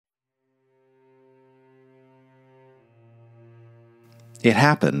It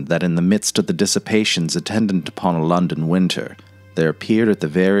happened that in the midst of the dissipations attendant upon a London winter, there appeared at the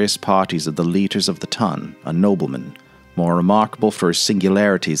various parties of the Leiters of the Tun a nobleman, more remarkable for his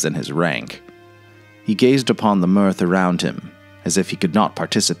singularities than his rank. He gazed upon the mirth around him, as if he could not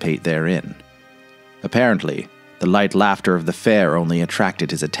participate therein. Apparently, the light laughter of the fair only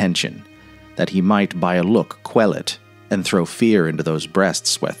attracted his attention, that he might by a look quell it, and throw fear into those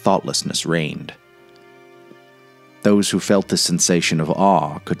breasts where thoughtlessness reigned. Those who felt this sensation of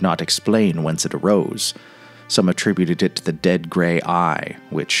awe could not explain whence it arose. Some attributed it to the dead grey eye,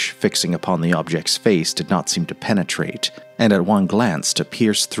 which, fixing upon the object's face, did not seem to penetrate, and at one glance to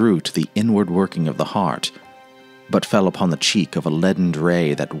pierce through to the inward working of the heart, but fell upon the cheek of a leadened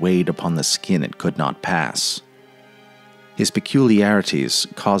ray that weighed upon the skin it could not pass. His peculiarities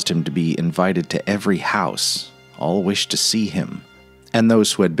caused him to be invited to every house. All wished to see him, and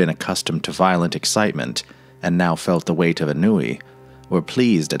those who had been accustomed to violent excitement, and now felt the weight of ennui, were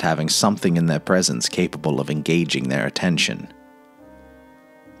pleased at having something in their presence capable of engaging their attention.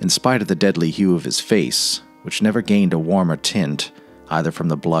 In spite of the deadly hue of his face, which never gained a warmer tint, either from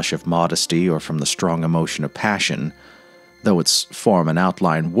the blush of modesty or from the strong emotion of passion, though its form and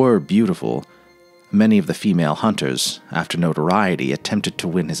outline were beautiful, many of the female hunters, after notoriety, attempted to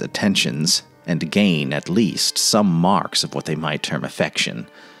win his attentions and gain, at least, some marks of what they might term affection.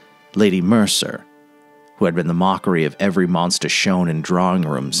 Lady Mercer, who had been the mockery of every monster shown in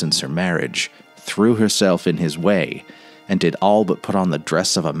drawing-rooms since her marriage, threw herself in his way, and did all but put on the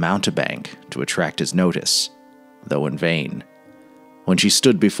dress of a mountebank to attract his notice, though in vain. When she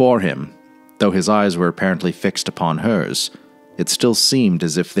stood before him, though his eyes were apparently fixed upon hers, it still seemed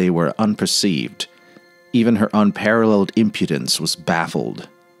as if they were unperceived. Even her unparalleled impudence was baffled,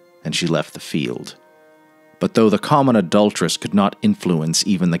 and she left the field. But though the common adulteress could not influence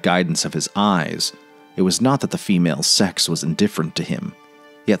even the guidance of his eyes, it was not that the female sex was indifferent to him,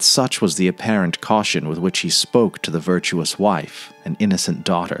 yet such was the apparent caution with which he spoke to the virtuous wife and innocent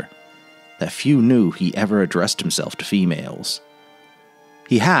daughter, that few knew he ever addressed himself to females.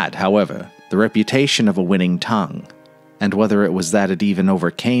 He had, however, the reputation of a winning tongue, and whether it was that it even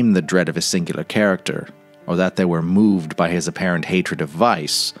overcame the dread of his singular character, or that they were moved by his apparent hatred of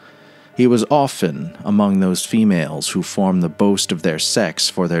vice, he was often among those females who form the boast of their sex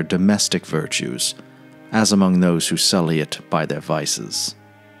for their domestic virtues, as among those who sully it by their vices.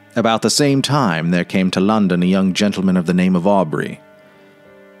 About the same time there came to London a young gentleman of the name of Aubrey.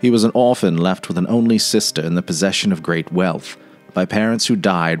 He was an orphan left with an only sister in the possession of great wealth, by parents who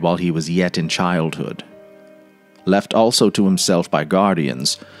died while he was yet in childhood. Left also to himself by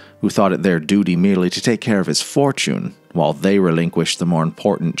guardians, who thought it their duty merely to take care of his fortune, while they relinquished the more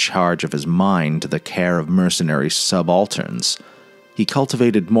important charge of his mind to the care of mercenary subalterns, he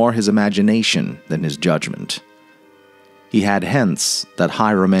cultivated more his imagination than his judgment. He had hence that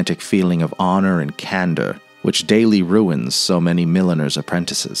high romantic feeling of honor and candor which daily ruins so many milliners'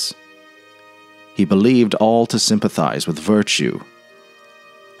 apprentices. He believed all to sympathize with virtue,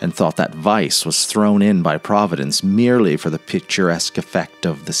 and thought that vice was thrown in by Providence merely for the picturesque effect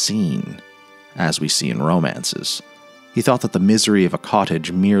of the scene, as we see in romances. He thought that the misery of a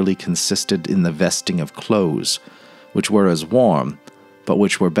cottage merely consisted in the vesting of clothes, which were as warm, but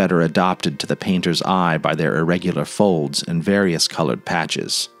which were better adapted to the painter's eye by their irregular folds and various colored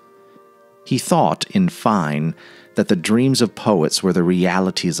patches. He thought, in fine, that the dreams of poets were the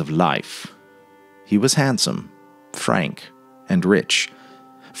realities of life. He was handsome, frank, and rich.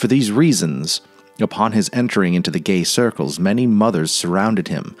 For these reasons, upon his entering into the gay circles, many mothers surrounded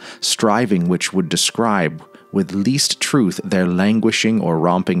him, striving which would describe with least truth their languishing or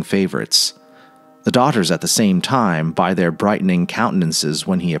romping favorites. The daughters at the same time, by their brightening countenances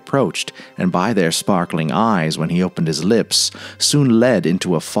when he approached, and by their sparkling eyes when he opened his lips, soon led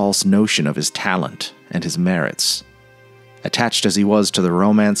into a false notion of his talent and his merits. Attached as he was to the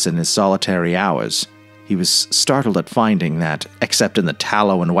romance in his solitary hours, he was startled at finding that, except in the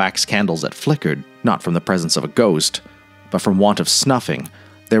tallow and wax candles that flickered, not from the presence of a ghost, but from want of snuffing,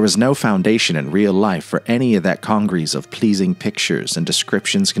 there was no foundation in real life for any of that congeries of pleasing pictures and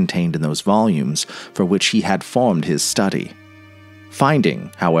descriptions contained in those volumes for which he had formed his study. Finding,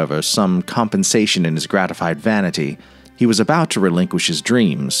 however, some compensation in his gratified vanity, he was about to relinquish his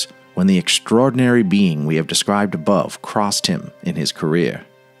dreams when the extraordinary being we have described above crossed him in his career.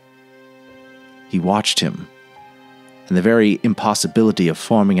 He watched him, and the very impossibility of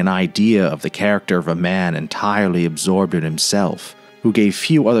forming an idea of the character of a man entirely absorbed in himself, who gave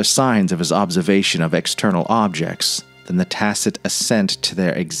few other signs of his observation of external objects than the tacit assent to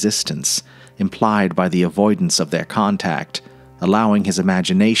their existence, implied by the avoidance of their contact, allowing his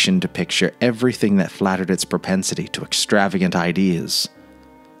imagination to picture everything that flattered its propensity to extravagant ideas.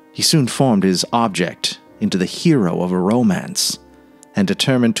 He soon formed his object into the hero of a romance, and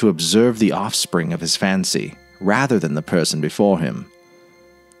determined to observe the offspring of his fancy, rather than the person before him.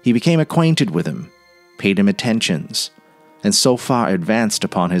 He became acquainted with him, paid him attentions, and so far advanced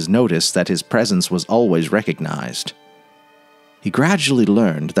upon his notice that his presence was always recognized. He gradually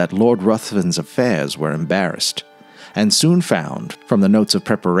learned that Lord Ruthven's affairs were embarrassed, and soon found, from the notes of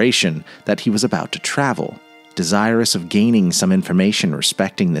preparation, that he was about to travel, desirous of gaining some information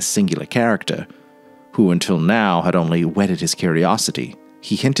respecting this singular character, who until now had only whetted his curiosity.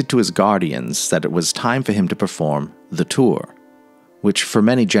 He hinted to his guardians that it was time for him to perform the tour, which for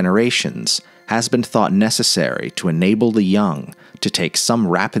many generations has been thought necessary to enable the young to take some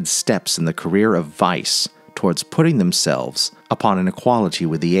rapid steps in the career of vice towards putting themselves upon an equality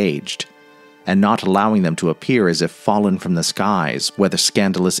with the aged, and not allowing them to appear as if fallen from the skies, whether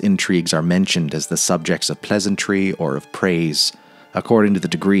scandalous intrigues are mentioned as the subjects of pleasantry or of praise, according to the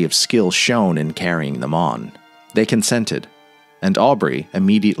degree of skill shown in carrying them on. They consented, and Aubrey,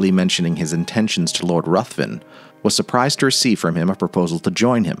 immediately mentioning his intentions to Lord Ruthven, was surprised to receive from him a proposal to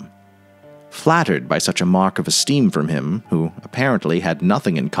join him. Flattered by such a mark of esteem from him, who apparently had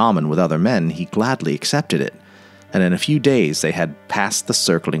nothing in common with other men, he gladly accepted it, and in a few days they had passed the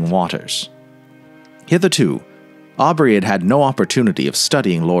circling waters. Hitherto, Aubrey had had no opportunity of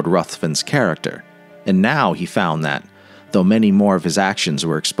studying Lord Ruthven's character, and now he found that, though many more of his actions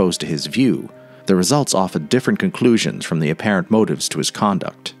were exposed to his view, the results offered different conclusions from the apparent motives to his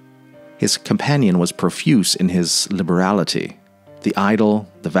conduct. His companion was profuse in his liberality. The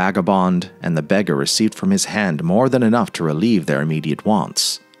idle, the vagabond, and the beggar received from his hand more than enough to relieve their immediate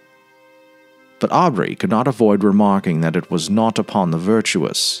wants. But Aubrey could not avoid remarking that it was not upon the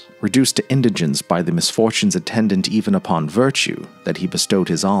virtuous, reduced to indigence by the misfortunes attendant even upon virtue, that he bestowed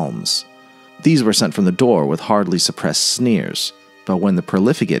his alms. These were sent from the door with hardly suppressed sneers, but when the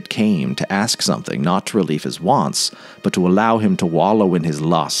profligate came to ask something not to relieve his wants, but to allow him to wallow in his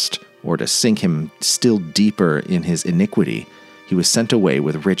lust, or to sink him still deeper in his iniquity, he was sent away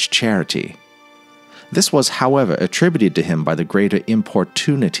with rich charity. This was, however, attributed to him by the greater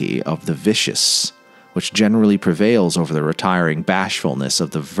importunity of the vicious, which generally prevails over the retiring bashfulness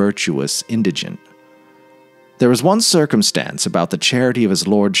of the virtuous indigent. There was one circumstance about the charity of his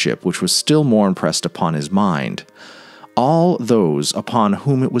lordship which was still more impressed upon his mind. All those upon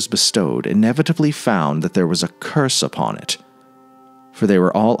whom it was bestowed inevitably found that there was a curse upon it, for they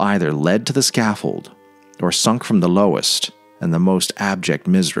were all either led to the scaffold, or sunk from the lowest and the most abject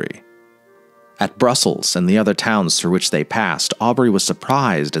misery. At Brussels and the other towns through which they passed, Aubrey was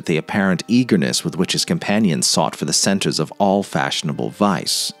surprised at the apparent eagerness with which his companions sought for the centers of all fashionable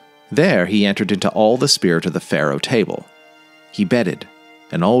vice. There he entered into all the spirit of the faro table. He betted,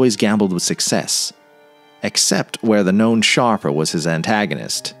 and always gambled with success, except where the known sharper was his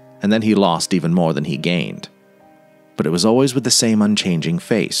antagonist, and then he lost even more than he gained. But it was always with the same unchanging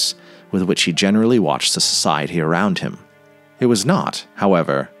face, with which he generally watched the society around him. It was not,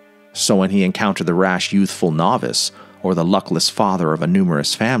 however, so when he encountered the rash youthful novice, or the luckless father of a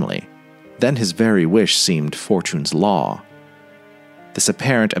numerous family. Then his very wish seemed fortune's law. This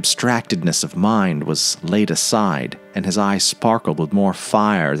apparent abstractedness of mind was laid aside, and his eye sparkled with more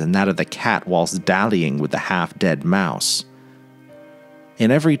fire than that of the cat whilst dallying with the half-dead mouse.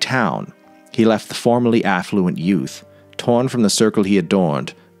 In every town, he left the formerly affluent youth, torn from the circle he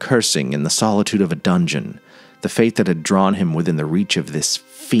adorned, cursing in the solitude of a dungeon, the fate that had drawn him within the reach of this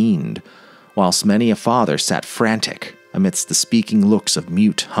fiend, whilst many a father sat frantic amidst the speaking looks of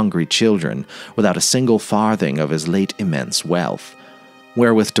mute, hungry children, without a single farthing of his late immense wealth,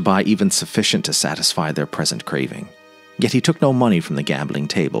 wherewith to buy even sufficient to satisfy their present craving. Yet he took no money from the gambling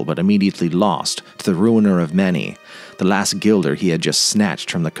table, but immediately lost, to the ruiner of many, the last guilder he had just snatched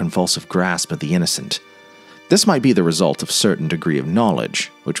from the convulsive grasp of the innocent. This might be the result of certain degree of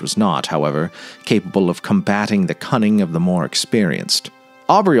knowledge, which was not, however, capable of combating the cunning of the more experienced.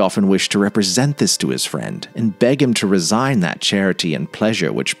 Aubrey often wished to represent this to his friend, and beg him to resign that charity and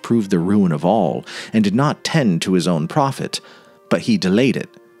pleasure which proved the ruin of all, and did not tend to his own profit, but he delayed it.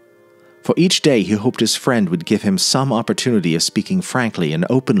 For each day he hoped his friend would give him some opportunity of speaking frankly and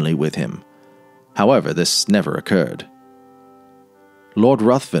openly with him. However, this never occurred. Lord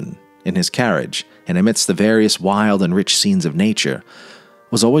Ruthven, in his carriage, and amidst the various wild and rich scenes of nature,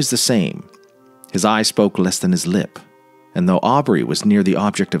 was always the same. His eye spoke less than his lip, and though Aubrey was near the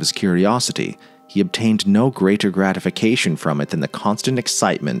object of his curiosity, he obtained no greater gratification from it than the constant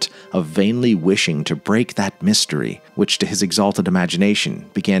excitement of vainly wishing to break that mystery, which to his exalted imagination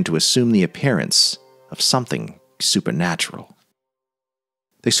began to assume the appearance of something supernatural.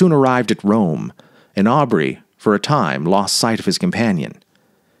 They soon arrived at Rome, and Aubrey, for a time, lost sight of his companion.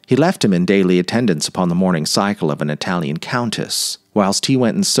 He left him in daily attendance upon the morning cycle of an Italian countess, whilst he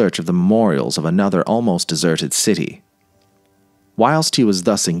went in search of the memorials of another almost deserted city. Whilst he was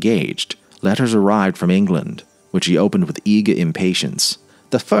thus engaged, letters arrived from England, which he opened with eager impatience.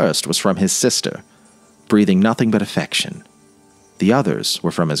 The first was from his sister, breathing nothing but affection. The others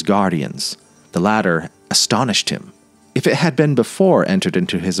were from his guardians. The latter astonished him. If it had been before entered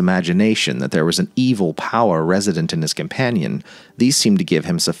into his imagination that there was an evil power resident in his companion, these seemed to give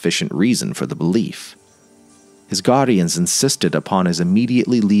him sufficient reason for the belief. His guardians insisted upon his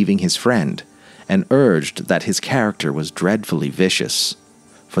immediately leaving his friend, and urged that his character was dreadfully vicious,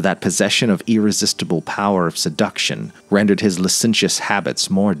 for that possession of irresistible power of seduction rendered his licentious habits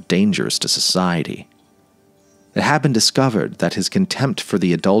more dangerous to society. It had been discovered that his contempt for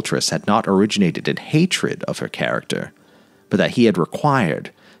the adulteress had not originated in hatred of her character, but that he had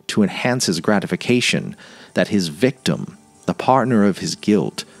required, to enhance his gratification, that his victim, the partner of his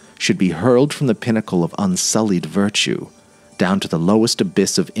guilt, should be hurled from the pinnacle of unsullied virtue, down to the lowest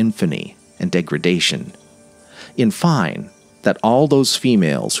abyss of infamy and degradation. In fine, that all those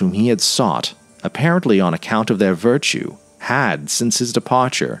females whom he had sought, apparently on account of their virtue, had, since his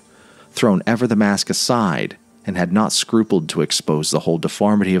departure, thrown ever the mask aside, and had not scrupled to expose the whole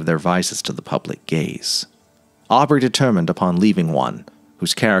deformity of their vices to the public gaze. Aubrey determined upon leaving one,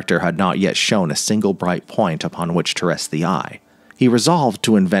 whose character had not yet shown a single bright point upon which to rest the eye. He resolved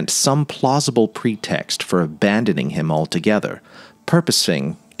to invent some plausible pretext for abandoning him altogether,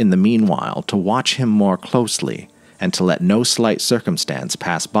 purposing, in the meanwhile, to watch him more closely, and to let no slight circumstance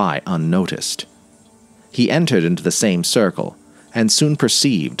pass by unnoticed. He entered into the same circle, and soon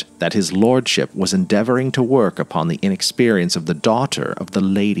perceived that his lordship was endeavoring to work upon the inexperience of the daughter of the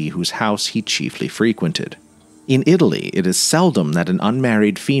lady whose house he chiefly frequented. In Italy, it is seldom that an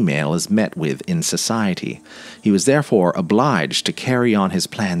unmarried female is met with in society. He was therefore obliged to carry on his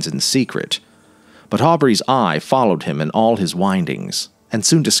plans in secret. But Aubrey's eye followed him in all his windings, and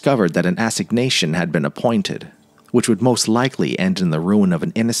soon discovered that an assignation had been appointed, which would most likely end in the ruin of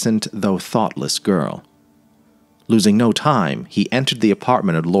an innocent though thoughtless girl. Losing no time, he entered the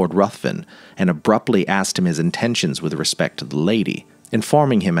apartment of Lord Ruthven, and abruptly asked him his intentions with respect to the lady,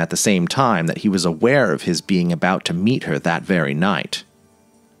 informing him at the same time that he was aware of his being about to meet her that very night.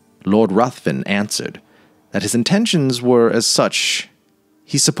 Lord Ruthven answered that his intentions were as such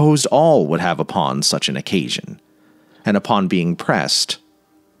he supposed all would have upon such an occasion, and upon being pressed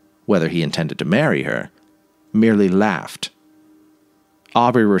whether he intended to marry her, merely laughed.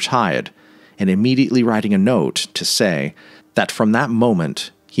 Aubrey retired, and immediately writing a note to say that from that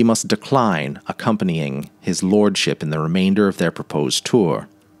moment he must decline accompanying his lordship in the remainder of their proposed tour.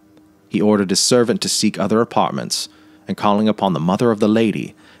 He ordered his servant to seek other apartments, and calling upon the mother of the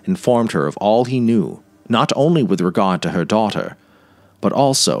lady, informed her of all he knew, not only with regard to her daughter, but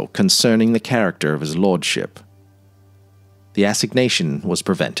also concerning the character of his lordship. The assignation was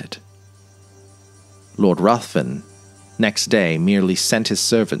prevented. Lord Ruthven next day merely sent his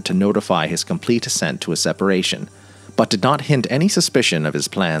servant to notify his complete assent to a separation, but did not hint any suspicion of his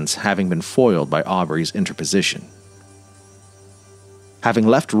plans having been foiled by Aubrey's interposition. Having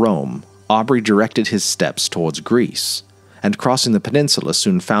left Rome, Aubrey directed his steps towards Greece, and crossing the peninsula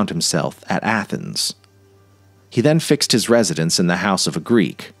soon found himself at Athens. He then fixed his residence in the house of a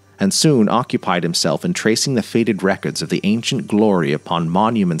Greek, and soon occupied himself in tracing the faded records of the ancient glory upon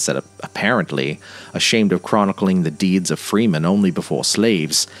monuments that, apparently, ashamed of chronicling the deeds of freemen only before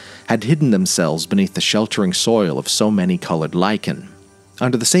slaves, had hidden themselves beneath the sheltering soil of so many colored lichen.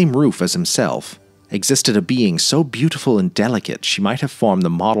 Under the same roof as himself existed a being so beautiful and delicate she might have formed the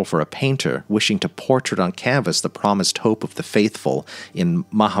model for a painter wishing to portrait on canvas the promised hope of the faithful in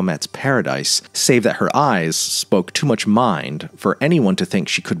Mahomet's paradise, save that her eyes spoke too much mind for anyone to think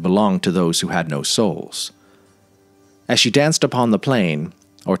she could belong to those who had no souls. As she danced upon the plain,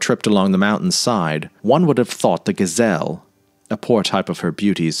 or tripped along the mountain's side, one would have thought the gazelle, a poor type of her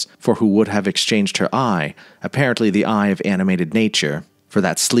beauties, for who would have exchanged her eye, apparently the eye of animated nature, for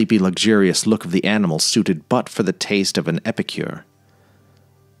that sleepy, luxurious look of the animal suited but for the taste of an epicure.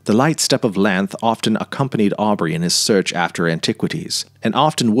 The light step of Lanthe often accompanied Aubrey in his search after antiquities, and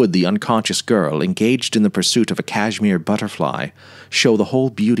often would the unconscious girl, engaged in the pursuit of a cashmere butterfly, show the whole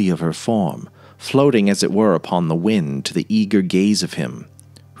beauty of her form, floating as it were upon the wind to the eager gaze of him,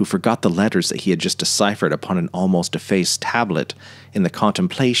 who forgot the letters that he had just deciphered upon an almost effaced tablet in the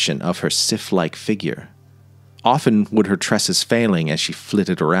contemplation of her sylph-like figure. Often would her tresses failing as she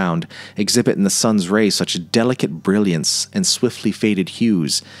flitted around, exhibit in the sun's rays such delicate brilliance and swiftly faded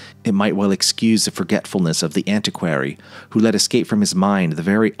hues, it might well excuse the forgetfulness of the antiquary, who let escape from his mind the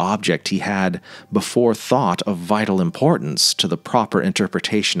very object he had before thought of vital importance to the proper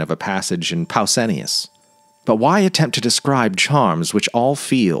interpretation of a passage in Pausanias. But why attempt to describe charms which all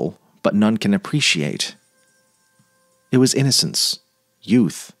feel, but none can appreciate? It was innocence,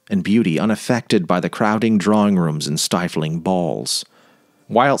 youth, and beauty unaffected by the crowding drawing rooms and stifling balls.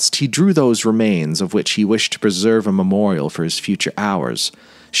 Whilst he drew those remains of which he wished to preserve a memorial for his future hours,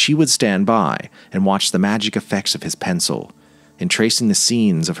 she would stand by and watch the magic effects of his pencil, in tracing the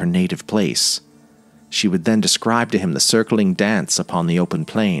scenes of her native place. She would then describe to him the circling dance upon the open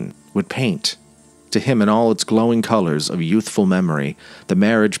plain, would paint, to him in all its glowing colors of youthful memory, the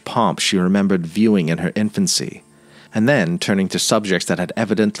marriage pomp she remembered viewing in her infancy, and then, turning to subjects that had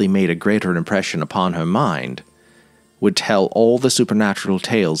evidently made a greater impression upon her mind, would tell all the supernatural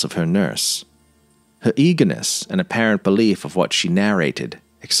tales of her nurse. Her eagerness and apparent belief of what she narrated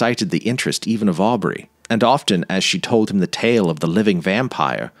excited the interest even of Aubrey, and often as she told him the tale of the living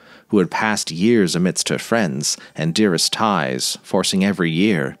vampire, who had passed years amidst her friends and dearest ties, forcing every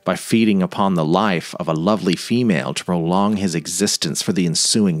year, by feeding upon the life of a lovely female to prolong his existence for the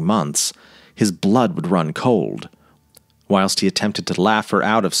ensuing months, his blood would run cold, whilst he attempted to laugh her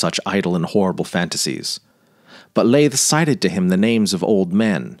out of such idle and horrible fantasies. But Laith cited to him the names of old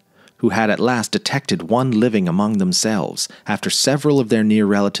men, who had at last detected one living among themselves, after several of their near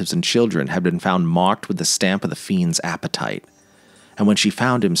relatives and children had been found marked with the stamp of the fiend's appetite. And when she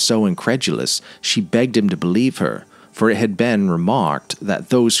found him so incredulous, she begged him to believe her, for it had been remarked that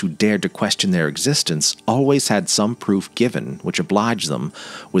those who dared to question their existence always had some proof given which obliged them,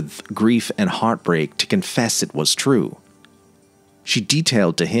 with grief and heartbreak, to confess it was true. She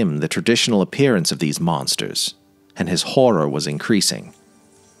detailed to him the traditional appearance of these monsters, and his horror was increasing.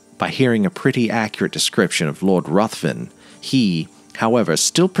 By hearing a pretty accurate description of Lord Ruthven, he, however,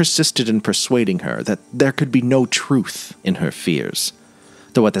 still persisted in persuading her that there could be no truth in her fears,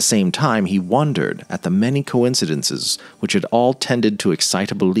 though at the same time he wondered at the many coincidences which had all tended to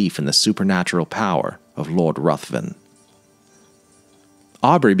excite a belief in the supernatural power of Lord Ruthven.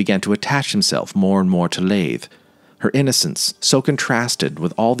 Aubrey began to attach himself more and more to Laith. Her innocence, so contrasted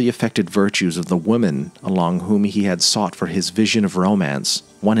with all the affected virtues of the women along whom he had sought for his vision of romance,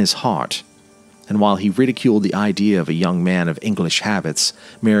 won his heart, and while he ridiculed the idea of a young man of English habits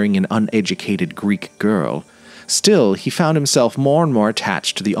marrying an uneducated Greek girl, still he found himself more and more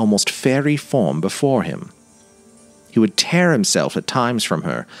attached to the almost fairy form before him. He would tear himself at times from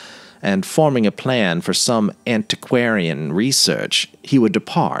her, and forming a plan for some antiquarian research, he would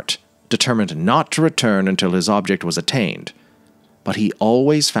depart, determined not to return until his object was attained. But he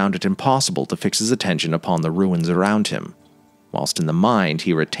always found it impossible to fix his attention upon the ruins around him, whilst in the mind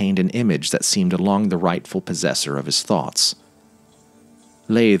he retained an image that seemed along the rightful possessor of his thoughts.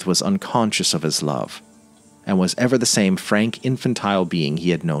 Laith was unconscious of his love, and was ever the same frank, infantile being he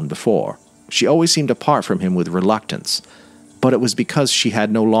had known before. She always seemed apart from him with reluctance, but it was because she had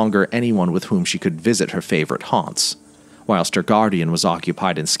no longer anyone with whom she could visit her favorite haunts, whilst her guardian was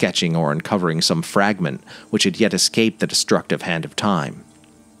occupied in sketching or uncovering some fragment which had yet escaped the destructive hand of time.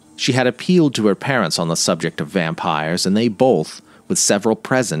 She had appealed to her parents on the subject of vampires, and they both, with several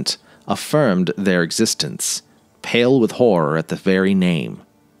present, affirmed their existence, pale with horror at the very name.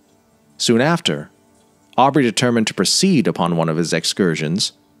 Soon after, Aubrey determined to proceed upon one of his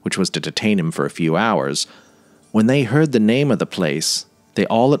excursions, which was to detain him for a few hours. When they heard the name of the place, they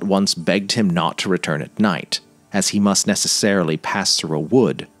all at once begged him not to return at night, as he must necessarily pass through a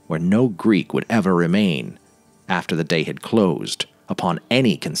wood where no Greek would ever remain, after the day had closed, upon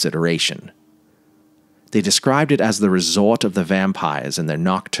any consideration. They described it as the resort of the vampires and their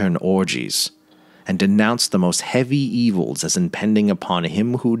nocturne orgies, and denounced the most heavy evils as impending upon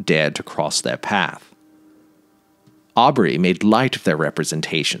him who dared to cross their path. Aubrey made light of their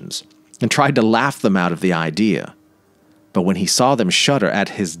representations, and tried to laugh them out of the idea. But when he saw them shudder at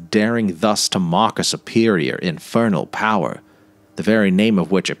his daring thus to mock a superior infernal power, the very name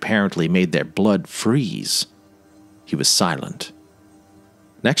of which apparently made their blood freeze, he was silent.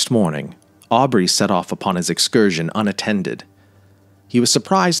 Next morning, Aubrey set off upon his excursion unattended. He was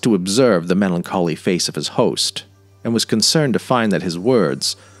surprised to observe the melancholy face of his host, and was concerned to find that his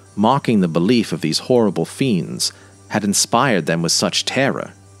words, mocking the belief of these horrible fiends, had inspired them with such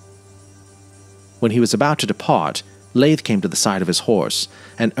terror. When he was about to depart, Laith came to the side of his horse,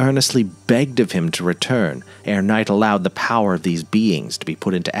 and earnestly begged of him to return ere night allowed the power of these beings to be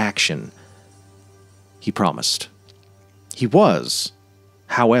put into action. He promised. He was,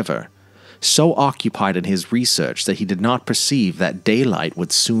 however, so occupied in his research that he did not perceive that daylight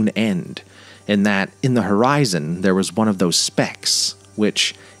would soon end, and that in the horizon there was one of those specks,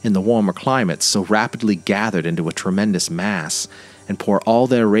 which, in the warmer climates, so rapidly gathered into a tremendous mass and pour all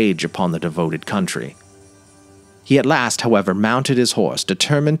their rage upon the devoted country. He at last, however, mounted his horse,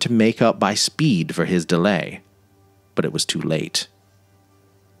 determined to make up by speed for his delay. But it was too late.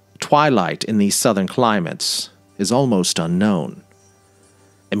 Twilight in these southern climates is almost unknown.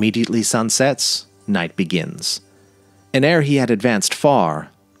 Immediately sun sets, night begins. And ere he had advanced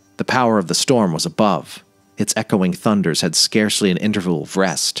far, the power of the storm was above. Its echoing thunders had scarcely an interval of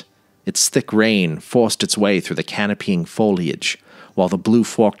rest. Its thick rain forced its way through the canopying foliage, while the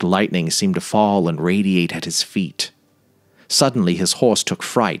blue-forked lightning seemed to fall and radiate at his feet. Suddenly his horse took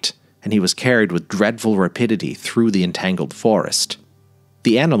fright, and he was carried with dreadful rapidity through the entangled forest.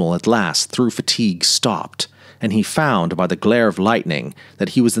 The animal at last, through fatigue, stopped, and he found by the glare of lightning that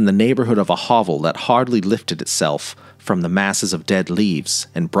he was in the neighborhood of a hovel that hardly lifted itself from the masses of dead leaves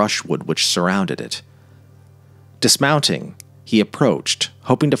and brushwood which surrounded it. Dismounting, he approached,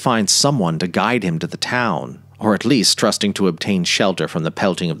 hoping to find someone to guide him to the town, or at least trusting to obtain shelter from the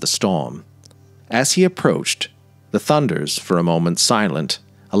pelting of the storm. As he approached, the thunders, for a moment silent,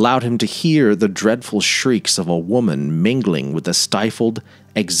 allowed him to hear the dreadful shrieks of a woman mingling with the stifled,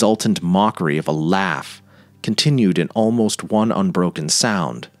 exultant mockery of a laugh, continued in almost one unbroken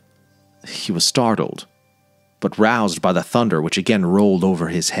sound. He was startled, but roused by the thunder which again rolled over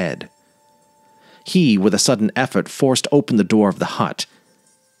his head. He, with a sudden effort, forced open the door of the hut.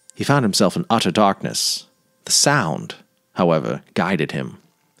 He found himself in utter darkness. The sound, however, guided him.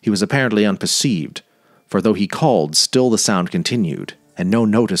 He was apparently unperceived, for though he called, still the sound continued, and no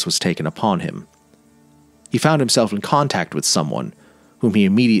notice was taken upon him. He found himself in contact with someone, whom he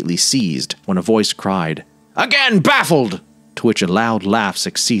immediately seized when a voice cried, "Again baffled!" to which a loud laugh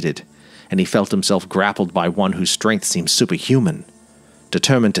succeeded, and he felt himself grappled by one whose strength seemed superhuman.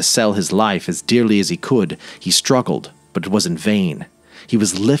 Determined to sell his life as dearly as he could, he struggled, but it was in vain. He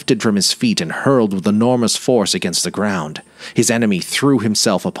was lifted from his feet and hurled with enormous force against the ground. His enemy threw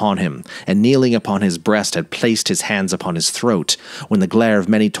himself upon him, and kneeling upon his breast had placed his hands upon his throat, when the glare of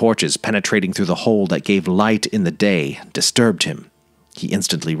many torches penetrating through the hole that gave light in the day disturbed him. He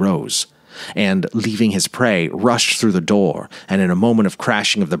instantly rose, and, leaving his prey, rushed through the door, and in a moment of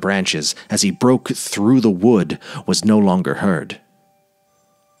crashing of the branches, as he broke through the wood, was no longer heard.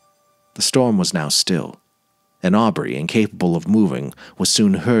 The storm was now still, and Aubrey, incapable of moving, was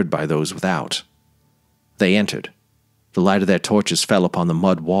soon heard by those without. They entered. The light of their torches fell upon the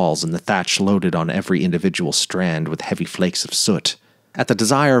mud walls and the thatch loaded on every individual strand with heavy flakes of soot. At the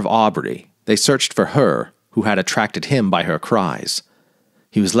desire of Aubrey, they searched for her, who had attracted him by her cries.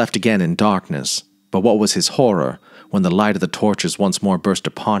 He was left again in darkness, but what was his horror, when the light of the torches once more burst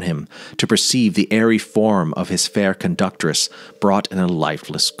upon him, to perceive the airy form of his fair conductress brought in a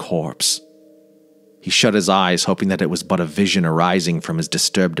lifeless corpse. He shut his eyes, hoping that it was but a vision arising from his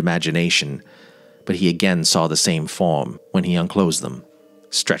disturbed imagination, but he again saw the same form when he unclosed them,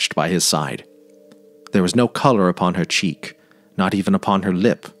 stretched by his side. There was no color upon her cheek, not even upon her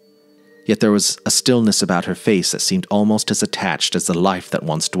lip, yet there was a stillness about her face that seemed almost as attached as the life that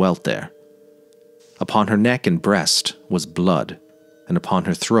once dwelt there. Upon her neck and breast was blood, and upon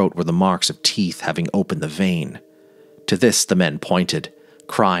her throat were the marks of teeth having opened the vein. To this the men pointed,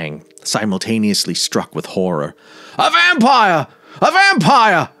 crying, simultaneously struck with horror, "A vampire! A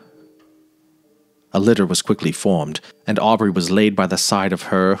vampire!" A litter was quickly formed, and Aubrey was laid by the side of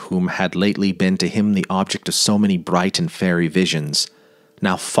her whom had lately been to him the object of so many bright and fairy visions,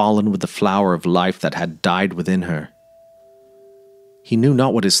 now fallen with the flower of life that had died within her. He knew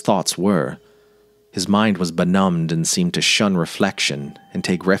not what his thoughts were. His mind was benumbed and seemed to shun reflection and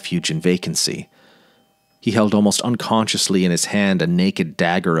take refuge in vacancy. He held almost unconsciously in his hand a naked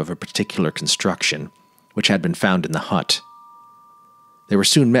dagger of a particular construction, which had been found in the hut. They were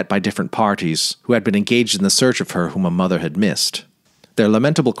soon met by different parties, who had been engaged in the search of her whom a mother had missed. Their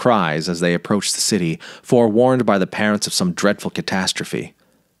lamentable cries, as they approached the city, forewarned by the parents of some dreadful catastrophe.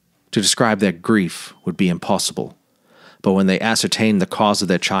 To describe their grief would be impossible, but when they ascertained the cause of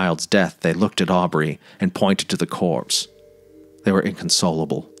their child's death, they looked at Aubrey and pointed to the corpse. They were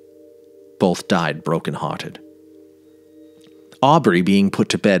inconsolable. Both died broken-hearted. Aubrey, being put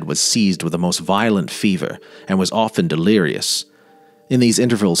to bed, was seized with a most violent fever, and was often delirious. In these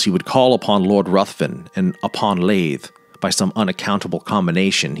intervals he would call upon Lord Ruthven, and upon Lathe. By some unaccountable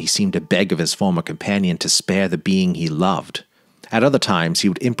combination, he seemed to beg of his former companion to spare the being he loved. At other times he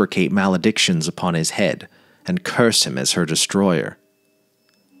would imprecate maledictions upon his head, and curse him as her destroyer.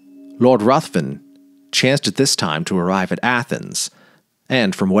 Lord Ruthven chanced at this time to arrive at Athens,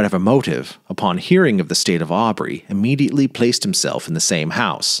 and from whatever motive, upon hearing of the state of Aubrey, immediately placed himself in the same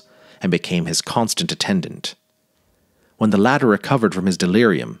house, and became his constant attendant. When the latter recovered from his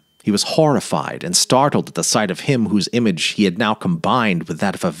delirium, he was horrified and startled at the sight of him whose image he had now combined with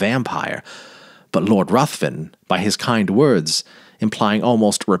that of a vampire, but Lord Ruthven, by his kind words, implying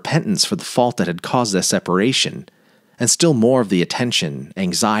almost repentance for the fault that had caused their separation, and still more of the attention,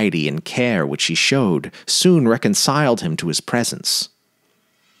 anxiety, and care which he showed, soon reconciled him to his presence.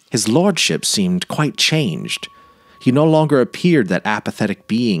 His lordship seemed quite changed. He no longer appeared that apathetic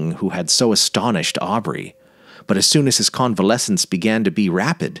being who had so astonished Aubrey, but as soon as his convalescence began to be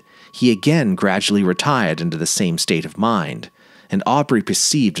rapid, he again gradually retired into the same state of mind, and Aubrey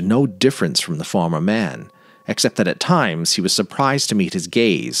perceived no difference from the former man, except that at times he was surprised to meet his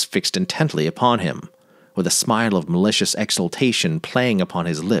gaze fixed intently upon him, with a smile of malicious exultation playing upon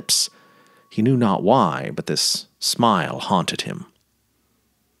his lips. He knew not why, but this smile haunted him.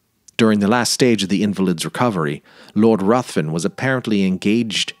 During the last stage of the invalid's recovery, Lord Ruthven was apparently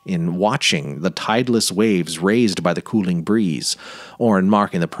engaged in watching the tideless waves raised by the cooling breeze, or in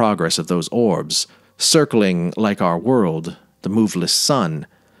marking the progress of those orbs, circling, like our world, the moveless sun.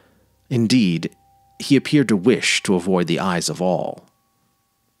 Indeed, he appeared to wish to avoid the eyes of all.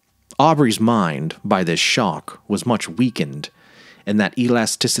 Aubrey's mind, by this shock, was much weakened, and that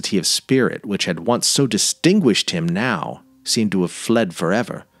elasticity of spirit which had once so distinguished him now seemed to have fled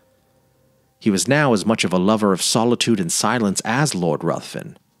forever. He was now as much of a lover of solitude and silence as Lord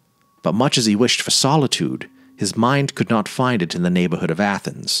Ruthven, but much as he wished for solitude, his mind could not find it in the neighborhood of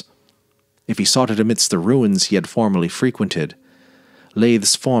Athens. If he sought it amidst the ruins he had formerly frequented,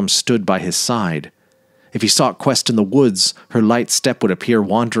 Lethe's form stood by his side. If he sought quest in the woods, her light step would appear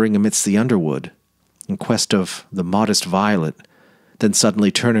wandering amidst the underwood, in quest of the modest Violet, then suddenly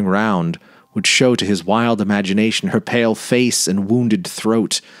turning round, would show to his wild imagination her pale face and wounded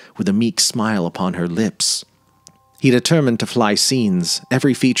throat, with a meek smile upon her lips. He determined to fly scenes,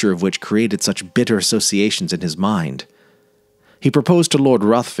 every feature of which created such bitter associations in his mind. He proposed to Lord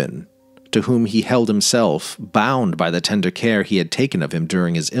Ruthven, to whom he held himself bound by the tender care he had taken of him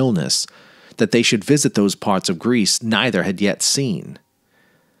during his illness, that they should visit those parts of Greece neither had yet seen.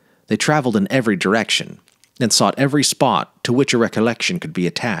 They traveled in every direction, and sought every spot to which a recollection could be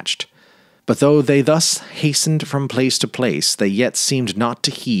attached. But though they thus hastened from place to place, they yet seemed not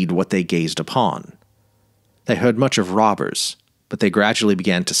to heed what they gazed upon. They heard much of robbers, but they gradually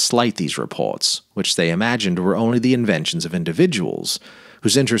began to slight these reports, which they imagined were only the inventions of individuals,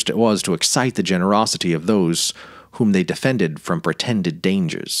 whose interest it was to excite the generosity of those whom they defended from pretended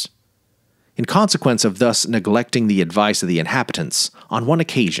dangers. In consequence of thus neglecting the advice of the inhabitants, on one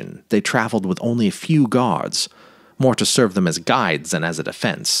occasion they traveled with only a few guards, more to serve them as guides than as a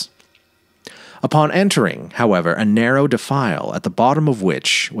defense. Upon entering, however, a narrow defile, at the bottom of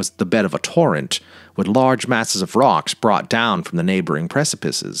which was the bed of a torrent, with large masses of rocks brought down from the neighboring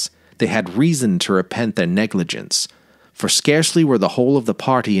precipices, they had reason to repent their negligence, for scarcely were the whole of the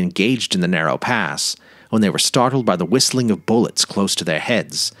party engaged in the narrow pass, when they were startled by the whistling of bullets close to their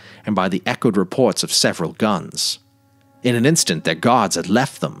heads, and by the echoed reports of several guns. In an instant their guards had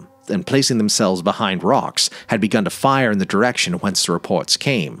left them, and placing themselves behind rocks, had begun to fire in the direction whence the reports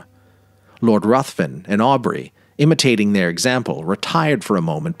came. Lord Ruthven and Aubrey, imitating their example, retired for a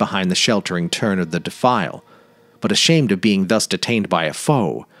moment behind the sheltering turn of the defile, but ashamed of being thus detained by a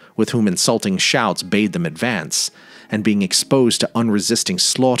foe, with whom insulting shouts bade them advance, and being exposed to unresisting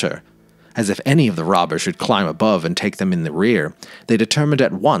slaughter, as if any of the robbers should climb above and take them in the rear, they determined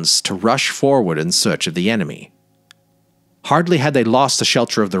at once to rush forward in search of the enemy. Hardly had they lost the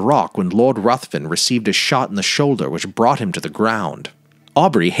shelter of the rock when Lord Ruthven received a shot in the shoulder which brought him to the ground.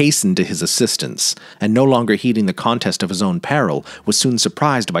 Aubrey hastened to his assistance, and no longer heeding the contest of his own peril, was soon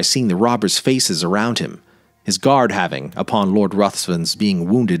surprised by seeing the robbers' faces around him, his guard having, upon Lord Ruthven's being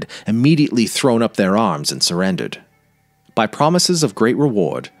wounded, immediately thrown up their arms and surrendered. By promises of great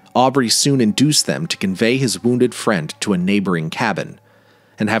reward, Aubrey soon induced them to convey his wounded friend to a neighboring cabin,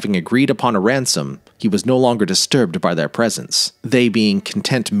 and having agreed upon a ransom, he was no longer disturbed by their presence, they being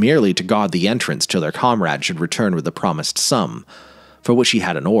content merely to guard the entrance till their comrade should return with the promised sum, for which he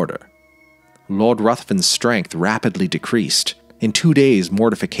had an order. Lord Ruthven's strength rapidly decreased. In 2 days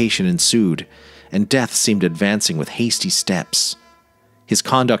mortification ensued, and death seemed advancing with hasty steps. His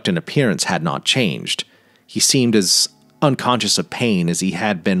conduct and appearance had not changed. He seemed as unconscious of pain as he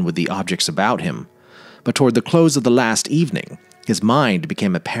had been with the objects about him, but toward the close of the last evening, his mind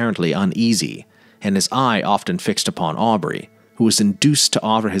became apparently uneasy, and his eye often fixed upon Aubrey, who was induced to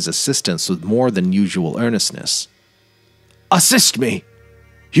offer his assistance with more than usual earnestness. "Assist me!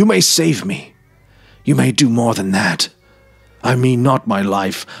 You may save me! You may do more than that! I mean not my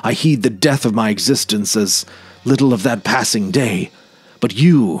life. I heed the death of my existence as little of that passing day. But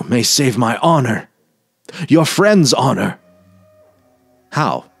you may save my honor. Your friend's honor.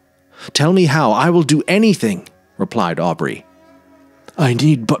 How? Tell me how. I will do anything, replied Aubrey. I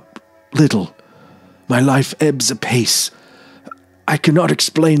need but little. My life ebbs apace. I cannot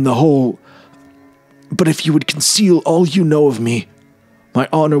explain the whole, but if you would conceal all you know of me, my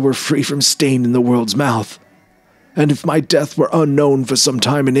honor were free from stain in the world's mouth. And if my death were unknown for some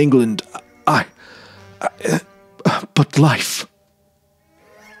time in England, but life.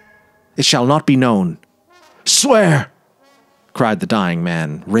 It shall not be known. Swear! Cried the dying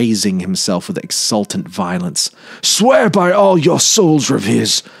man, raising himself with exultant violence. Swear by all your souls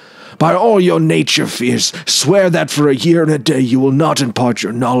reveres, by all your nature fears. Swear that for a year and a day you will not impart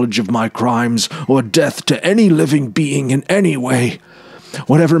your knowledge of my crimes or death to any living being in any way,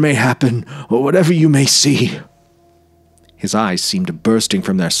 whatever may happen or whatever you may see. His eyes seemed bursting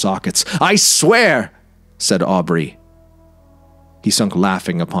from their sockets. I swear, said Aubrey. He sunk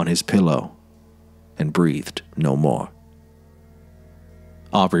laughing upon his pillow and breathed no more.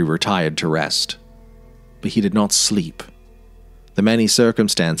 Aubrey retired to rest, but he did not sleep. The many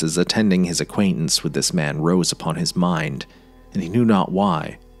circumstances attending his acquaintance with this man rose upon his mind, and he knew not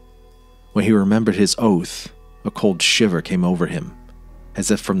why. When he remembered his oath, a cold shiver came over him,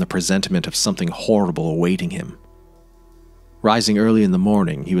 as if from the presentiment of something horrible awaiting him. Rising early in the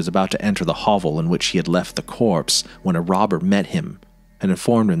morning, he was about to enter the hovel in which he had left the corpse when a robber met him and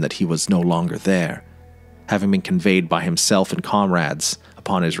informed him that he was no longer there, having been conveyed by himself and comrades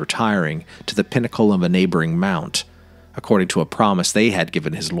upon his retiring to the pinnacle of a neighboring mount, according to a promise they had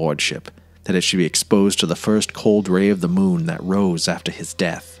given his lordship, that it should be exposed to the first cold ray of the moon that rose after his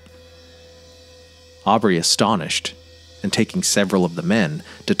death. Aubrey, astonished, and taking several of the men,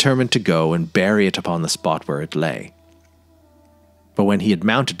 determined to go and bury it upon the spot where it lay. But when he had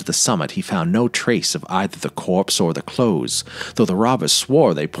mounted to the summit, he found no trace of either the corpse or the clothes, though the robbers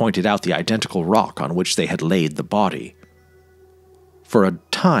swore they pointed out the identical rock on which they had laid the body. For a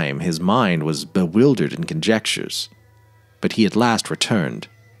time his mind was bewildered in conjectures, but he at last returned,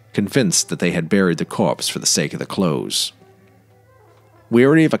 convinced that they had buried the corpse for the sake of the clothes.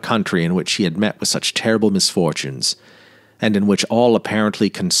 Weary of a country in which he had met with such terrible misfortunes, and in which all apparently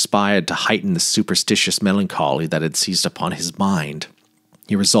conspired to heighten the superstitious melancholy that had seized upon his mind,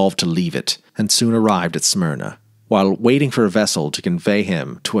 he resolved to leave it, and soon arrived at Smyrna. While waiting for a vessel to convey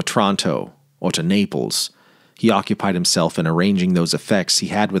him to Otranto or to Naples, he occupied himself in arranging those effects he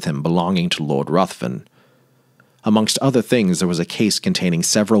had with him belonging to Lord Ruthven. Amongst other things, there was a case containing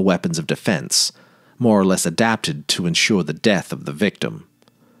several weapons of defense, more or less adapted to ensure the death of the victim.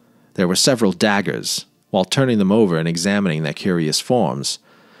 There were several daggers. While turning them over and examining their curious forms,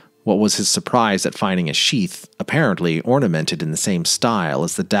 what was his surprise at finding a sheath apparently ornamented in the same style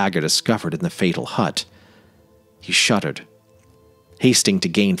as the dagger discovered in the fatal hut. He shuddered. Hasting to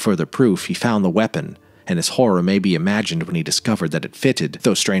gain further proof, he found the weapon, and his horror may be imagined when he discovered that it fitted,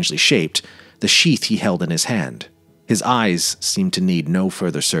 though strangely shaped, the sheath he held in his hand. His eyes seemed to need no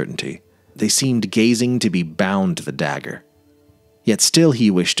further certainty. They seemed gazing to be bound to the dagger. Yet still he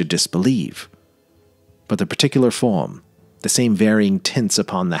wished to disbelieve. But the particular form, the same varying tints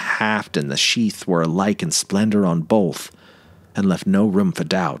upon the haft and the sheath were alike in splendor on both, and left no room for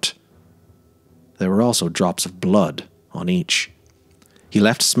doubt. There were also drops of blood on each. He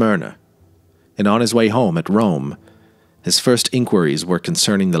left Smyrna, and on his way home at Rome, his first inquiries were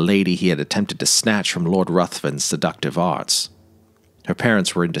concerning the lady he had attempted to snatch from Lord Ruthven's seductive arts. Her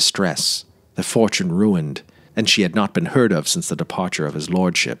parents were in distress, their fortune ruined, and she had not been heard of since the departure of his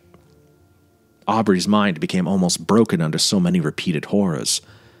lordship. Aubrey's mind became almost broken under so many repeated horrors.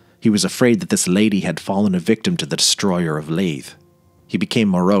 He was afraid that this lady had fallen a victim to the destroyer of Leith. He became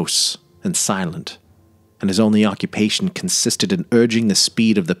morose and silent, and his only occupation consisted in urging the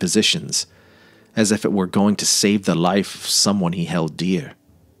speed of the positions, as if it were going to save the life of someone he held dear.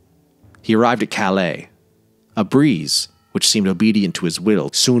 He arrived at Calais. A breeze, which seemed obedient to his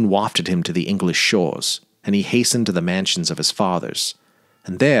will, soon wafted him to the English shores, and he hastened to the mansions of his fathers,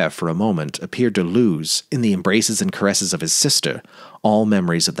 and there, for a moment, appeared to lose, in the embraces and caresses of his sister, all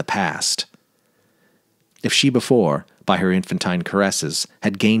memories of the past. If she before, by her infantine caresses,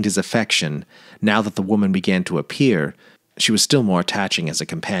 had gained his affection, now that the woman began to appear, she was still more attaching as a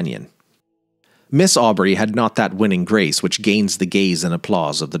companion. Miss Aubrey had not that winning grace which gains the gaze and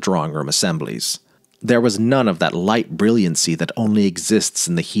applause of the drawing-room assemblies. There was none of that light brilliancy that only exists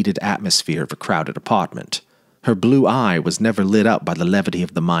in the heated atmosphere of a crowded apartment. Her blue eye was never lit up by the levity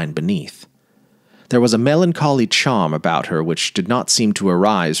of the mind beneath. There was a melancholy charm about her which did not seem to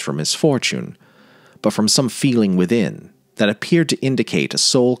arise from misfortune, but from some feeling within that appeared to indicate a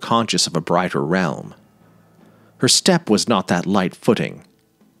soul conscious of a brighter realm. Her step was not that light footing,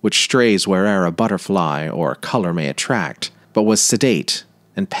 which strays where'er a butterfly or a color may attract, but was sedate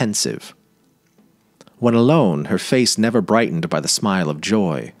and pensive. When alone, her face never brightened by the smile of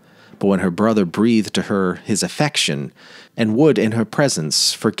joy, but when her brother breathed to her his affection, and would in her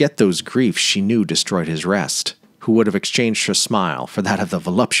presence forget those griefs she knew destroyed his rest, who would have exchanged her smile for that of the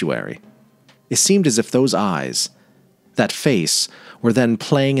voluptuary. It seemed as if those eyes, that face, were then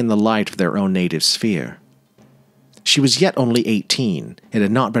playing in the light of their own native sphere. She was yet only 18, and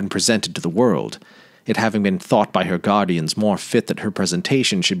had not been presented to the world, it having been thought by her guardians more fit that her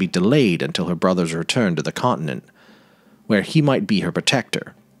presentation should be delayed until her brother's return to the continent, where he might be her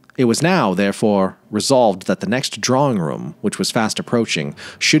protector. It was now, therefore, resolved that the next drawing-room, which was fast approaching,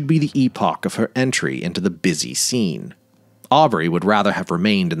 should be the epoch of her entry into the busy scene. Aubrey would rather have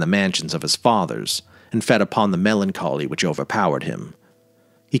remained in the mansions of his fathers, and fed upon the melancholy which overpowered him.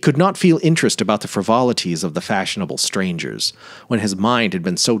 He could not feel interest about the frivolities of the fashionable strangers, when his mind had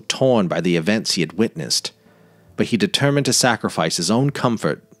been so torn by the events he had witnessed, but he determined to sacrifice his own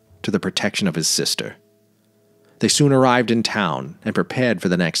comfort to the protection of his sister. They soon arrived in town and prepared for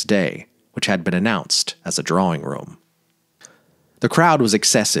the next day, which had been announced as a drawing-room. The crowd was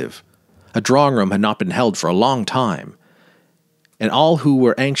excessive. A drawing-room had not been held for a long time, and all who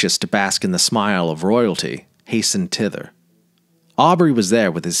were anxious to bask in the smile of royalty hastened thither. Aubrey was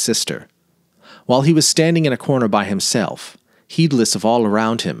there with his sister. While he was standing in a corner by himself, heedless of all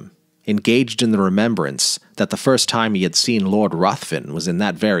around him, engaged in the remembrance that the first time he had seen Lord Ruthven was in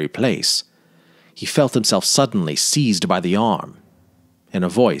that very place, he felt himself suddenly seized by the arm, and a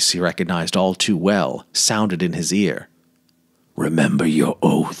voice he recognized all too well sounded in his ear. "Remember your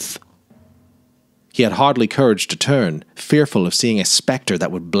oath." He had hardly courage to turn, fearful of seeing a spectre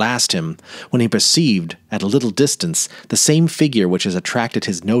that would blast him, when he perceived, at a little distance, the same figure which has attracted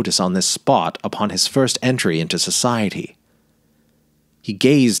his notice on this spot upon his first entry into society. He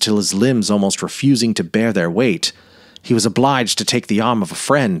gazed till his limbs almost refusing to bear their weight. He was obliged to take the arm of a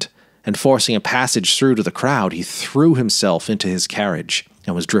friend, and forcing a passage through to the crowd, he threw himself into his carriage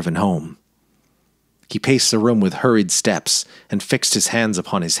and was driven home. He paced the room with hurried steps, and fixed his hands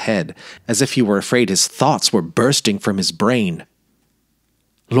upon his head, as if he were afraid his thoughts were bursting from his brain.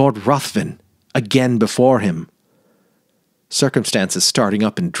 Lord Ruthven, again before him. Circumstances starting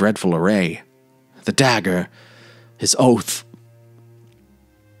up in dreadful array. The dagger, his oath.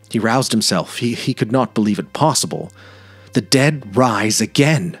 He roused himself. He could not believe it possible. The dead rise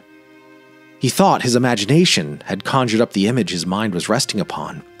again. He thought his imagination had conjured up the image his mind was resting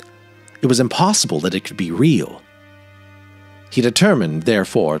upon. It was impossible that it could be real. He determined,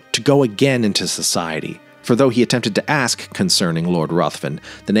 therefore, to go again into society, for though he attempted to ask concerning Lord Ruthven,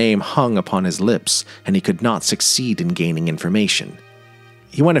 the name hung upon his lips, and he could not succeed in gaining information.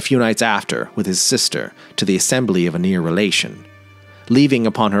 He went a few nights after, with his sister, to the assembly of a near relation. Leaving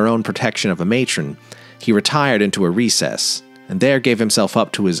upon her own protection of a matron, he retired into a recess, and there gave himself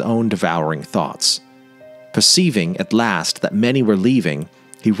up to his own devouring thoughts. Perceiving, at last, that many were leaving,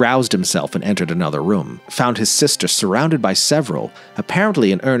 he roused himself and entered another room, found his sister surrounded by several,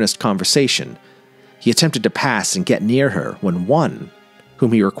 apparently in earnest conversation. He attempted to pass and get near her, when one,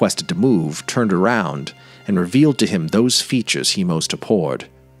 whom he requested to move, turned around and revealed to him those features he most abhorred.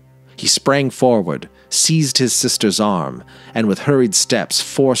 He sprang forward, seized his sister's arm, and with hurried steps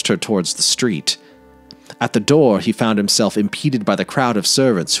forced her towards the street. At the door he found himself impeded by the crowd of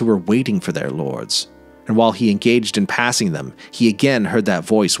servants who were waiting for their lords. And while he engaged in passing them, he again heard that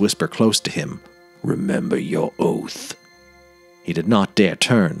voice whisper close to him, "Remember your oath." He did not dare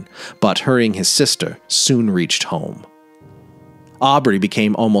turn, but, hurrying his sister, soon reached home. Aubrey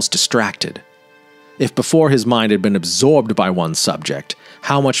became almost distracted. If before his mind had been absorbed by one subject,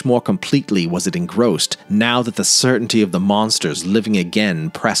 how much more completely was it engrossed now that the certainty of the monsters living again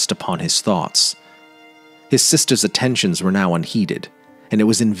pressed upon his thoughts. His sister's attentions were now unheeded, and it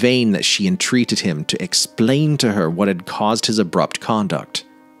was in vain that she entreated him to explain to her what had caused his abrupt conduct.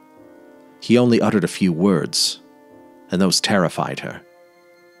 He only uttered a few words, and those terrified her.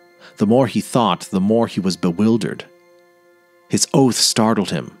 The more he thought, the more he was bewildered. His oath startled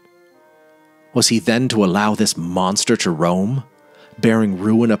him. Was he then to allow this monster to roam, bearing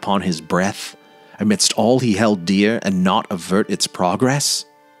ruin upon his breath, amidst all he held dear, and not avert its progress?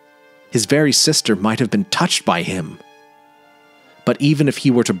 His very sister might have been touched by him. But even if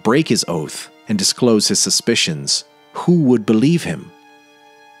he were to break his oath and disclose his suspicions, who would believe him?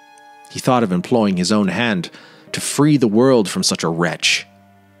 He thought of employing his own hand to free the world from such a wretch,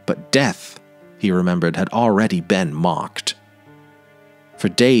 but death, he remembered, had already been mocked. For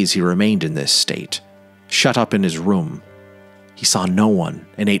days he remained in this state, shut up in his room, He saw no one,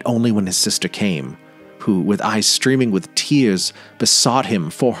 and ate only when his sister came, who, with eyes streaming with tears, besought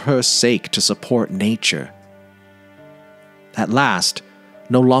him for her sake to support nature. At last,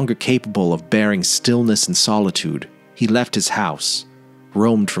 no longer capable of bearing stillness and solitude, he left his house,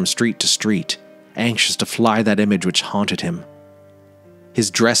 roamed from street to street, anxious to fly that image which haunted him. His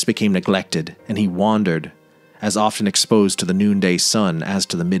dress became neglected, and he wandered, as often exposed to the noonday sun as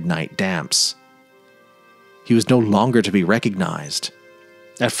to the midnight damps. He was no longer to be recognized.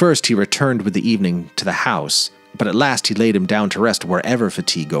 At first he returned with the evening to the house, but at last he laid him down to rest wherever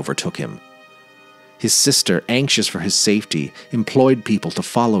fatigue overtook him. His sister, anxious for his safety, employed people to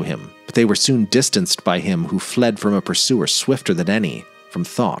follow him, but they were soon distanced by him who fled from a pursuer swifter than any, from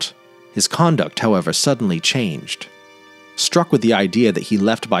thought. His conduct, however, suddenly changed. Struck with the idea that he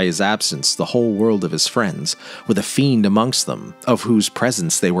left by his absence the whole world of his friends, with a fiend amongst them, of whose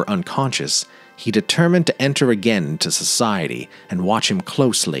presence they were unconscious, he determined to enter again into society and watch him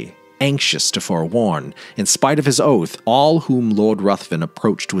closely, anxious to forewarn, in spite of his oath, all whom Lord Ruthven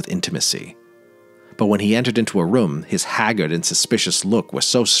approached with intimacy. But when he entered into a room, his haggard and suspicious look was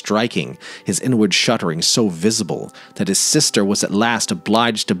so striking, his inward shuddering so visible, that his sister was at last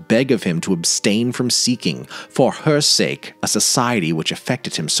obliged to beg of him to abstain from seeking, for her sake, a society which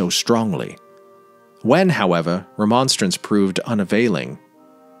affected him so strongly. When, however, remonstrance proved unavailing,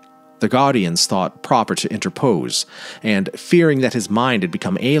 the guardians thought proper to interpose, and, fearing that his mind had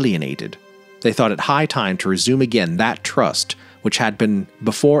become alienated, they thought it high time to resume again that trust which had been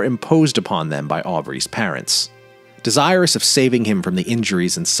before imposed upon them by Aubrey's parents. Desirous of saving him from the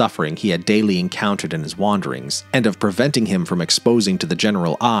injuries and suffering he had daily encountered in his wanderings, and of preventing him from exposing to the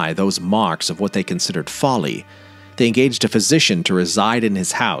general eye those marks of what they considered folly, they engaged a physician to reside in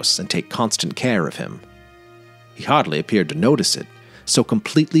his house and take constant care of him. He hardly appeared to notice it, so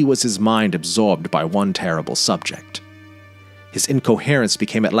completely was his mind absorbed by one terrible subject. His incoherence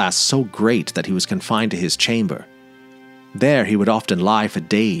became at last so great that he was confined to his chamber. There he would often lie for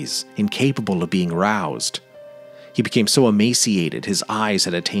days, incapable of being roused. He became so emaciated his eyes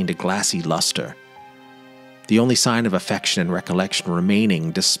had attained a glassy luster. The only sign of affection and recollection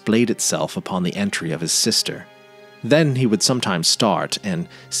remaining displayed itself upon the entry of his sister. Then he would sometimes start, and,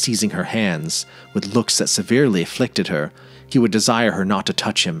 seizing her hands, with looks that severely afflicted her, he would desire her not to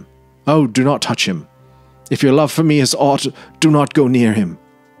touch him. "Oh, do not touch him. If your love for me is aught, do not go near him."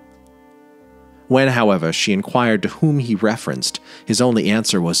 When, however, she inquired to whom he referenced, his only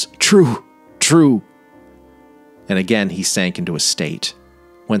answer was, "True, true." And again he sank into a state,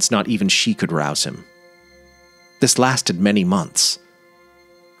 whence not even she could rouse him. This lasted many months.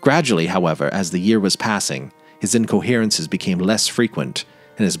 Gradually, however, as the year was passing, his incoherences became less frequent,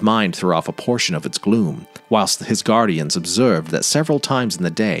 and his mind threw off a portion of its gloom, whilst his guardians observed that several times in the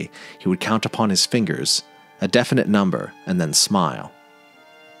day he would count upon his fingers a definite number and then smile.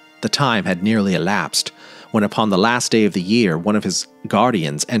 The time had nearly elapsed, when upon the last day of the year one of his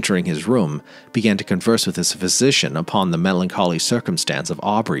guardians, entering his room, began to converse with his physician upon the melancholy circumstance of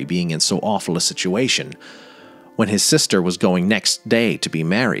Aubrey being in so awful a situation, when his sister was going next day to be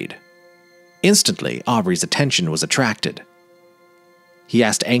married. Instantly, Aubrey's attention was attracted. He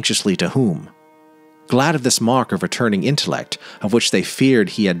asked anxiously to whom. Glad of this mark of returning intellect, of which they feared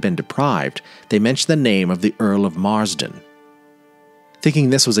he had been deprived, they mentioned the name of the Earl of Marsden.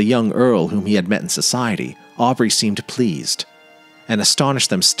 Thinking this was a young earl whom he had met in society, Aubrey seemed pleased, and astonished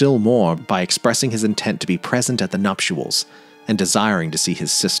them still more by expressing his intent to be present at the nuptials, and desiring to see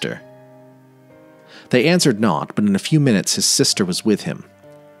his sister. They answered not, but in a few minutes his sister was with him.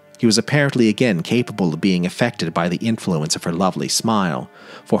 He was apparently again capable of being affected by the influence of her lovely smile,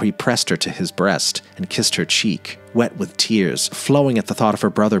 for he pressed her to his breast and kissed her cheek, wet with tears, flowing at the thought of her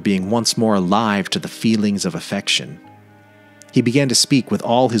brother being once more alive to the feelings of affection. He began to speak with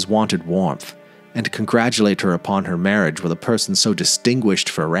all his wonted warmth, and to congratulate her upon her marriage with a person so distinguished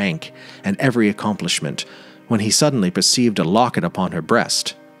for rank and every accomplishment, when he suddenly perceived a locket upon her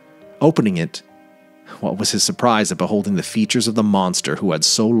breast. Opening it, what was his surprise at beholding the features of the monster who had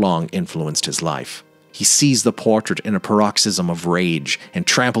so long influenced his life. He seized the portrait in a paroxysm of rage and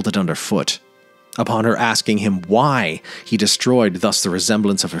trampled it underfoot. Upon her asking him why he destroyed thus the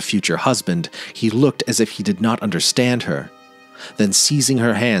resemblance of her future husband, he looked as if he did not understand her. Then, seizing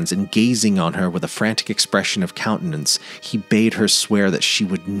her hands and gazing on her with a frantic expression of countenance, he bade her swear that she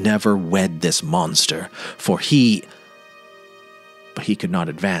would never wed this monster, for he... But he could not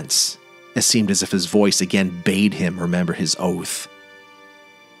advance. It seemed as if his voice again bade him remember his oath.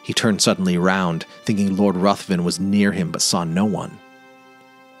 He turned suddenly round, thinking Lord Ruthven was near him but saw no one.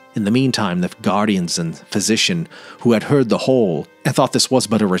 In the meantime, the guardians and physician, who had heard the whole and thought this was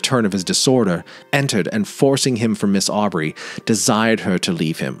but a return of his disorder, entered and, forcing him from Miss Aubrey, desired her to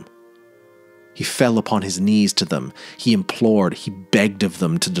leave him. He fell upon his knees to them. He implored, he begged of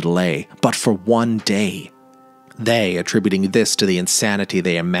them to delay, but for one day. They, attributing this to the insanity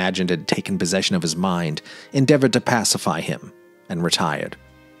they imagined had taken possession of his mind, endeavored to pacify him, and retired.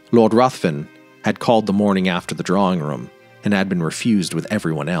 Lord Ruthven had called the morning after the drawing room, and had been refused with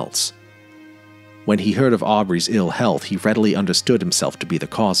everyone else. When he heard of Aubrey's ill health, he readily understood himself to be the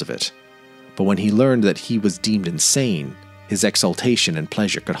cause of it. But when he learned that he was deemed insane, his exultation and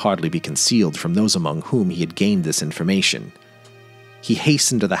pleasure could hardly be concealed from those among whom he had gained this information. He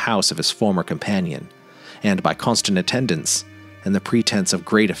hastened to the house of his former companion, and by constant attendance, and the pretense of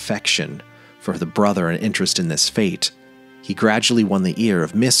great affection for the brother and interest in this fate, he gradually won the ear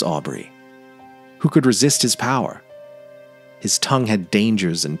of Miss Aubrey. Who could resist his power? His tongue had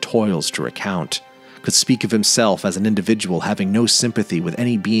dangers and toils to recount, could speak of himself as an individual having no sympathy with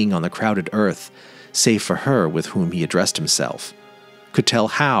any being on the crowded earth, save for her with whom he addressed himself, could tell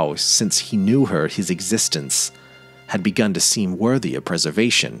how, since he knew her, his existence had begun to seem worthy of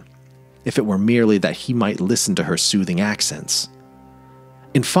preservation, if it were merely that he might listen to her soothing accents.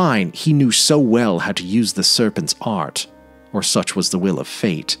 In fine, he knew so well how to use the serpent's art, or such was the will of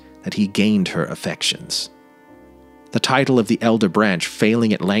fate, that he gained her affections. The title of the elder branch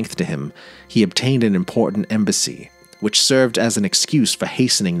failing at length to him, he obtained an important embassy, which served as an excuse for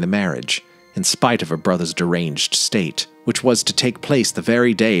hastening the marriage, in spite of her brother's deranged state, which was to take place the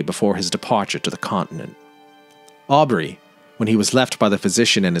very day before his departure to the continent. Aubrey, when he was left by the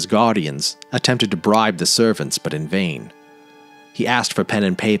physician and his guardians, attempted to bribe the servants, but in vain. He asked for pen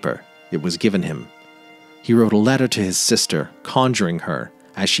and paper. It was given him. He wrote a letter to his sister, conjuring her,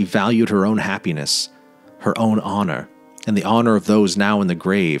 as she valued her own happiness, her own honor, and the honor of those now in the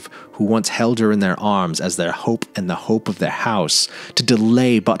grave, who once held her in their arms as their hope and the hope of their house, to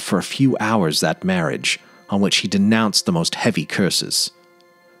delay but for a few hours that marriage, on which he denounced the most heavy curses.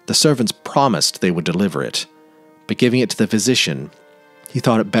 The servants promised they would deliver it, but giving it to the physician, he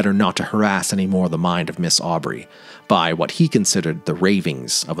thought it better not to harass any more the mind of Miss Aubrey by what he considered the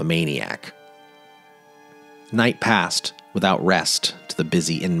ravings of a maniac. Night passed without rest to the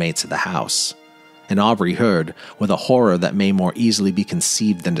busy inmates of the house, and Aubrey heard, with a horror that may more easily be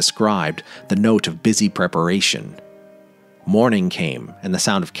conceived than described, the note of busy preparation. Morning came, and the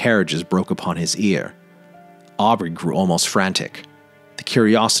sound of carriages broke upon his ear. Aubrey grew almost frantic. The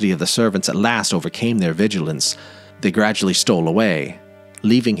curiosity of the servants at last overcame their vigilance. They gradually stole away,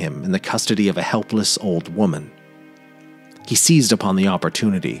 leaving him in the custody of a helpless old woman. He seized upon the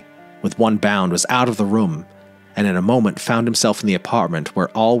opportunity, with one bound was out of the room, and in a moment found himself in the apartment where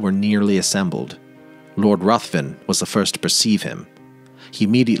all were nearly assembled. Lord Ruthven was the first to perceive him. He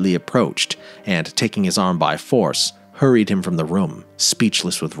immediately approached, and, taking his arm by force, hurried him from the room,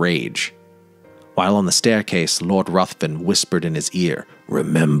 speechless with rage. While on the staircase, Lord Ruthven whispered in his ear,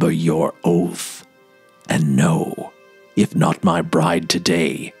 "Remember your oath, and know, if not my bride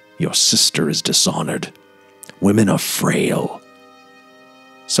today, your sister is dishonored. Women are frail."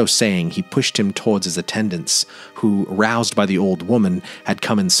 So saying, he pushed him towards his attendants, who, roused by the old woman, had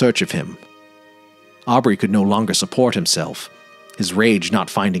come in search of him. Aubrey could no longer support himself. His rage not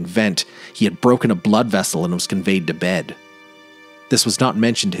finding vent, he had broken a blood vessel and was conveyed to bed. This was not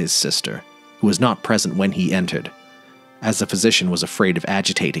mentioned to his sister, who was not present when he entered, as the physician was afraid of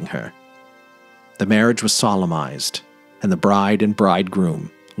agitating her. The marriage was solemnized, and the bride and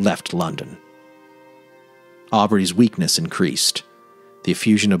bridegroom left London. Aubrey's weakness increased. The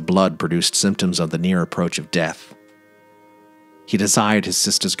effusion of blood produced symptoms of the near approach of death. He desired his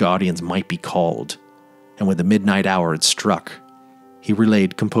sister's guardians might be called, and when the midnight hour had struck, he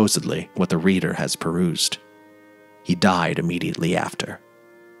relayed composedly what the reader has perused. He died immediately after.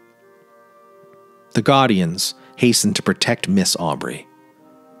 The guardians hastened to protect Miss Aubrey,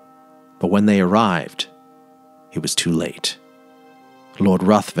 but when they arrived, it was too late. Lord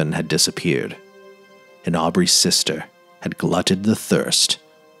Ruthven had disappeared, and Aubrey's sister had glutted the thirst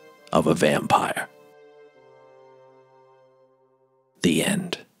of a vampire. The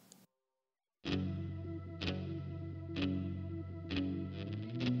end.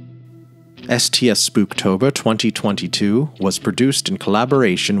 STS Spooktober 2022 was produced in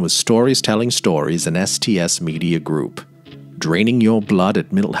collaboration with Stories Telling Stories and STS Media Group, draining your blood at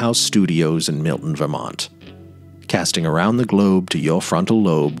Milhouse Studios in Milton, Vermont, casting around the globe to your frontal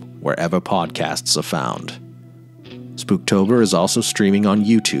lobe wherever podcasts are found. Spooktober is also streaming on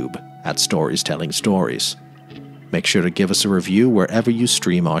YouTube at Stories Telling Stories. Make sure to give us a review wherever you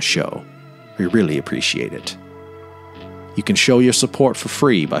stream our show. We really appreciate it. You can show your support for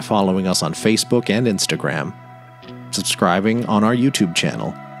free by following us on Facebook and Instagram, subscribing on our YouTube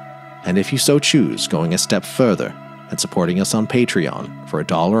channel, and if you so choose, going a step further and supporting us on Patreon for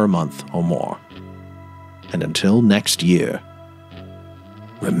 $1 a month or more. And until next year,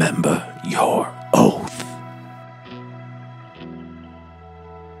 remember your oath.